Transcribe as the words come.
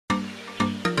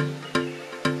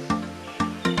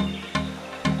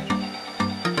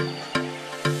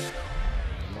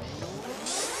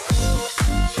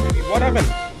What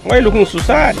happened? Why are you looking so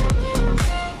sad?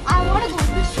 I want to go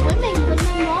to swimming, but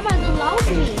my mom has allowed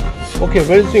me. Okay,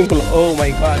 where is the swimming pool? Oh my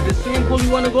god, this swimming pool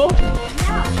you want to go?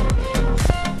 Yeah.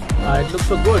 It looks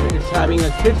so good. It's having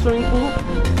a kid swimming pool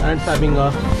and it's having a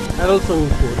adult swimming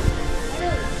pool.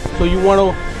 So you want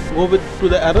to go to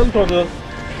the adult or the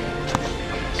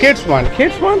kids one?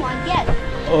 Kids one? Yes.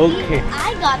 Okay.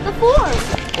 I got the form.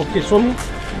 Okay, show me.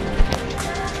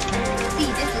 See,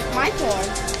 this is my form.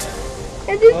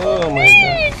 And this Oh is my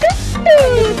god. me.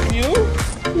 You?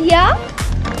 Yeah.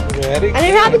 Very And good.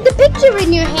 you're having the picture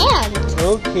in your hand.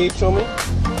 Okay, show me.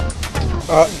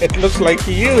 It looks like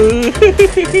you.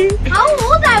 How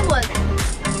old I was?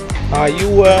 You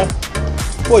were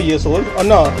 4 years old. Oh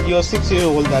no, you were 6 years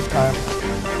old that time.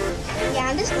 Yeah,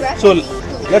 and this dress. So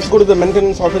let's go to the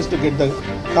maintenance office to get the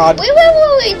card.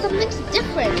 Wait. Something's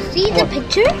different. See the What?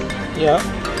 picture? Yeah.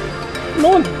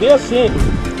 No, they are same.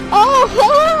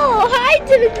 Oh, I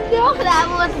didn't know that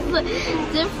was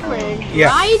different. Yeah.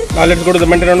 Right? Now let's go to the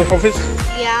maintenance office.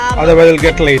 Yeah. Otherwise, we'll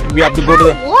get late. We have to go to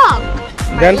the. walk.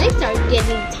 My Then? legs are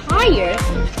getting tired.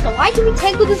 So why do we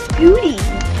take with this beauty?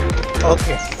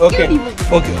 Okay. We'll go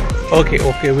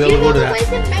to that.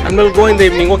 And we'll go in the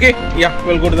evening. Okay? Yeah,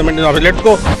 we'll go to the maintenance office. Let's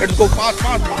go. Let's go fast.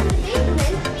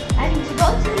 And to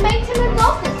go to the maintenance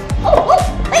office. Oh,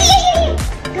 hey,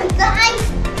 guys.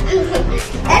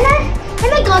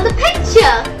 and I got the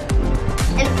picture.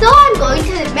 And so I'm going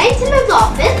to the maintenance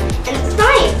office and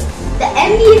sign the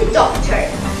MBA doctor.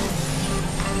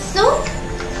 So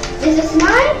this is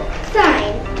my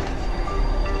sign.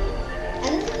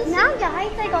 And now,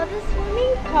 guys, I got the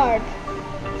swimming card.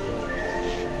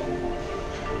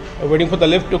 We're waiting for the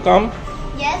lift to come.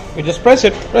 Yes. You just press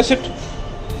it.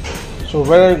 So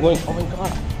where are you going? Oh my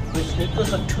god, those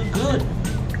sneakers are too good.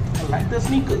 I like the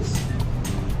sneakers.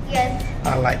 Yes.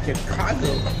 I like your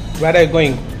cargo. Where are you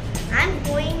going? I'm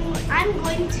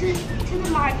going to the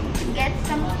market to get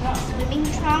some swimming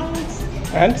trunks,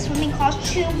 And? swimming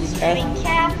costumes, swimming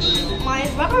cap, my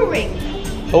rubber ring.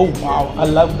 Oh wow, I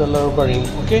love the rubber ring.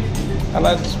 Okay, and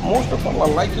that's most of all I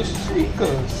like your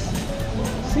sneakers.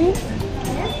 See?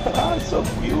 Ah, so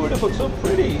beautiful, so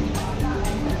pretty. Do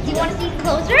you want to see it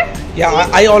closer? Yeah,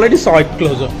 I already saw it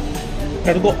closer.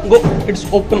 Let's go. It's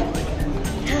open.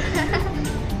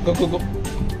 Go.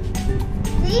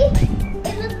 See?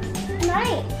 It looks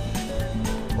nice.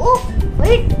 Oh,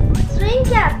 wait. Swing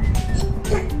cap.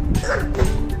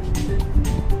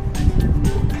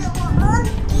 Come on,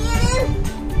 get in.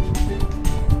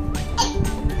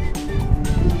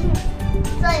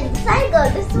 So inside go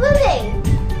to swimming.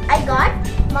 I got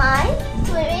my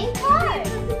swimming card.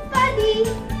 Buddy.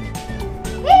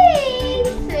 Hey,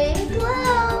 swimming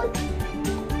clothes.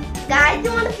 Guys, you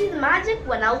want to see the magic?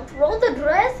 When I'll throw the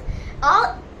dress,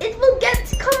 it will get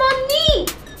to come on me.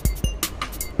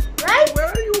 Right? Where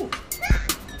are you?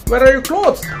 Where are your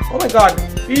clothes? Oh my god.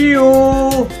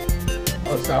 Pihu.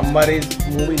 Oh, somebody's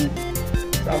moving.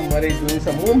 Somebody's doing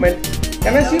some movement.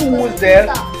 Can I see who is there?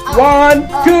 1,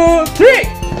 2, 3.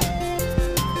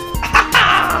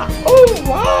 Oh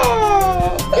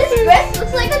wow. This dress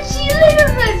looks like a cheerleader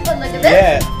dress, but look at this.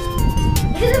 Yeah.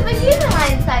 There's a banana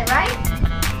line inside, right?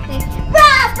 See,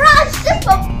 brah,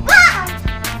 super, brah.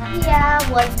 Yeah,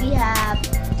 what we have?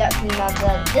 Just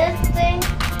another this thing,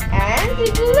 and we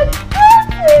do look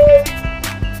perfect.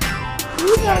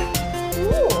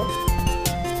 Ooh.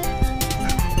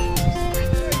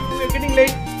 We're getting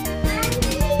late.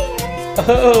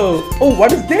 Oh,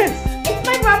 what is this? It's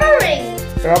my rubber ring.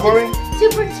 Rubber ring? To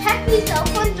protect myself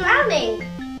from drowning.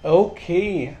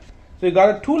 Okay. So you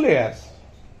got 2 layers.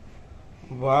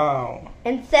 Wow.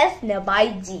 And says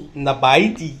Nabaiji.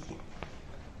 Nabaiti.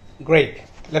 Great.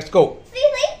 Let's go. See?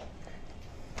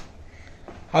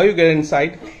 How you get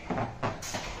inside?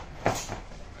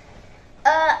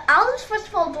 I'll just first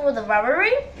of all do the rubber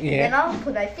ring. Yeah. Then I'll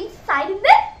put my feet inside in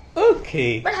there.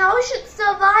 Okay. But how I should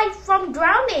survive from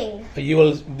drowning?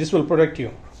 This will protect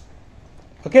you.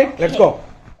 Okay. Let's go.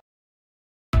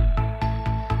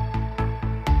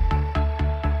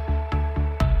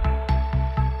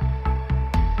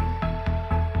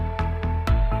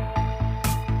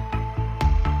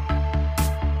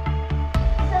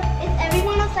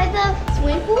 Outside the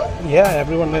swimming pool? Yeah,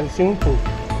 everyone in the swimming pool.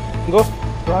 Go,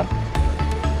 run.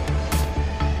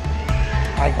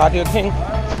 I got your thing.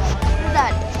 What's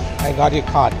that? I got your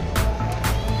card.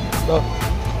 Go.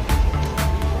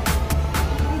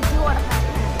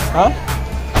 Huh?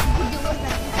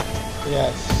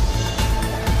 Yes.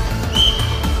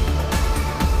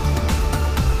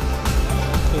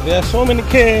 So there are so many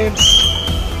kids.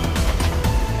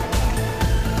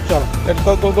 Chalo, let's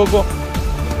go.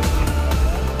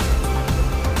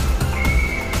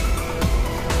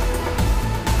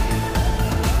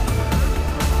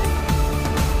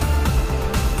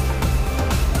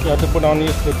 You have to put on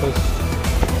your slippers.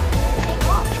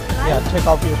 Yeah, take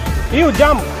off your. Pihu,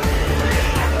 jump.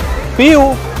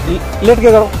 Pihu, let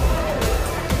go.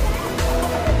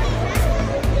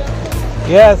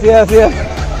 Yes, yes, yes.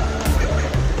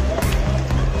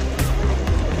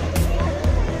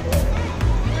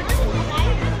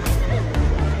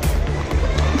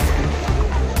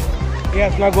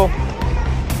 Yes, now go.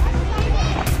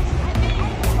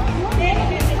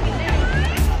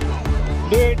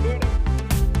 Do it, do it.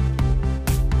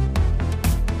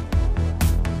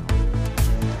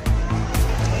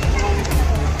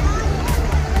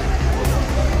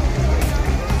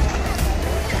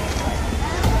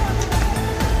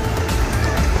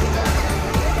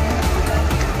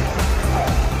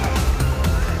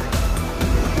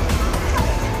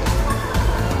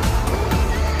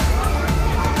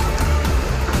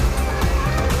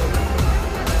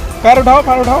 पैर उठाओ,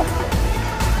 पैर उठाओ.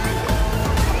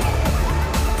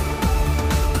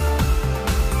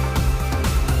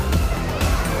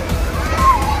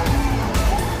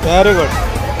 Very good.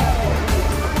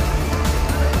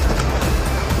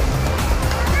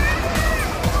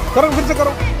 करो, फिर से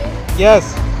करो. Yes.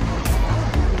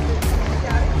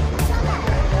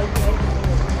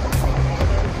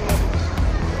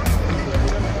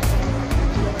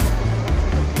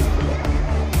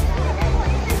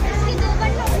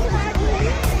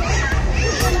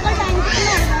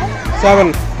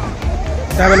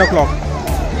 Seven o'clock.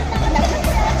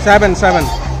 Seven.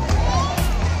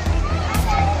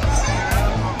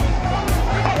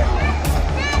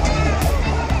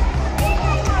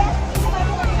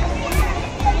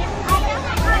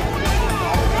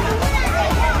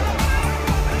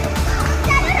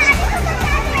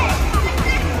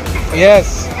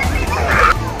 Yes.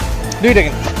 Do it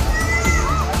again.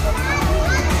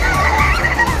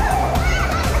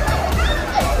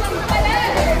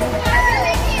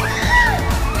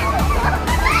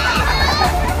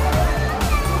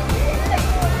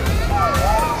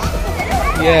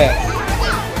 Yes.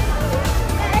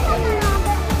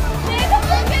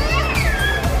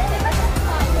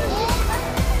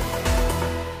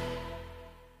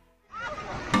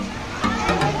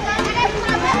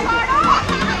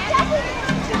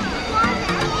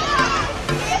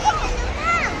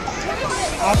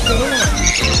 आप करो ना.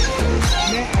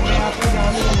 मैं आपको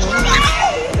जाने दूँगा.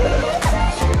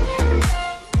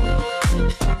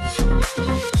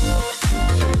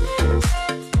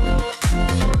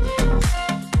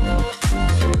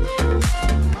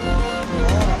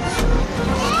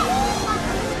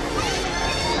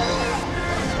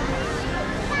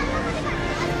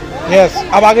 Yes.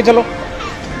 अब आगे चलो.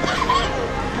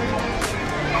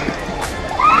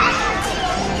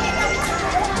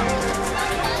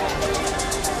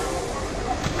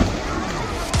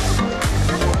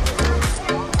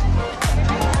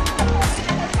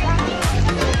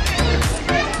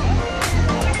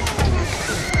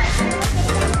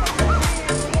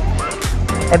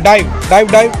 और dive.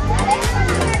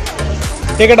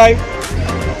 Take a dive.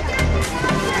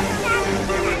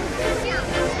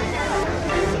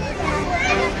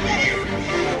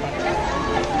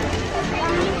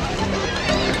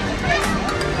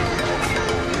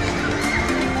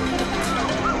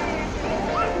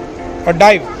 और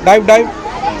dive.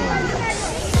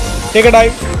 Take a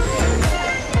dive.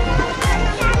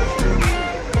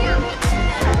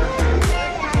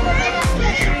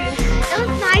 That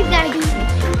was nice, Daddy.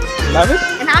 Love it?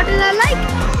 And how did I like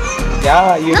it?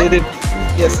 Yeah, you did it.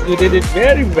 Yes, you did it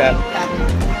very well.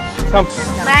 Come.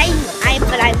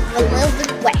 But I'm a little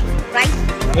bit wet, right?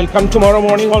 We'll come tomorrow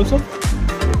morning also.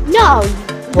 No.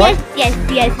 What? Yes.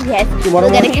 Tomorrow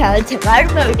We're gonna morning? go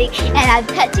tomorrow morning, and I'm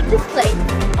touching this place.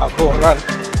 Go run.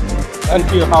 Run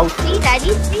to your house. See,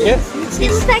 Daddy? See? Yes.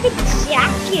 It looks like a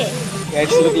jacket. Yeah, it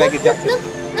looks like a jacket.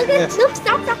 Look at Yes. look,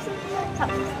 stop.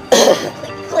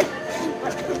 Click.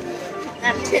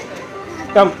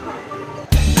 Come.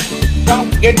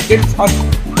 Get fast.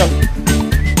 Come.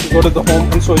 Go to the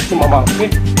home and show it to Mama. Okay?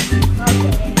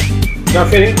 You're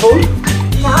feeling cold?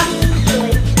 Not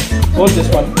usually. Hold this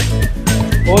one.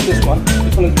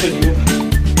 This one is for you.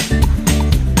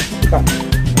 Come.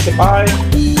 Say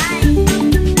bye.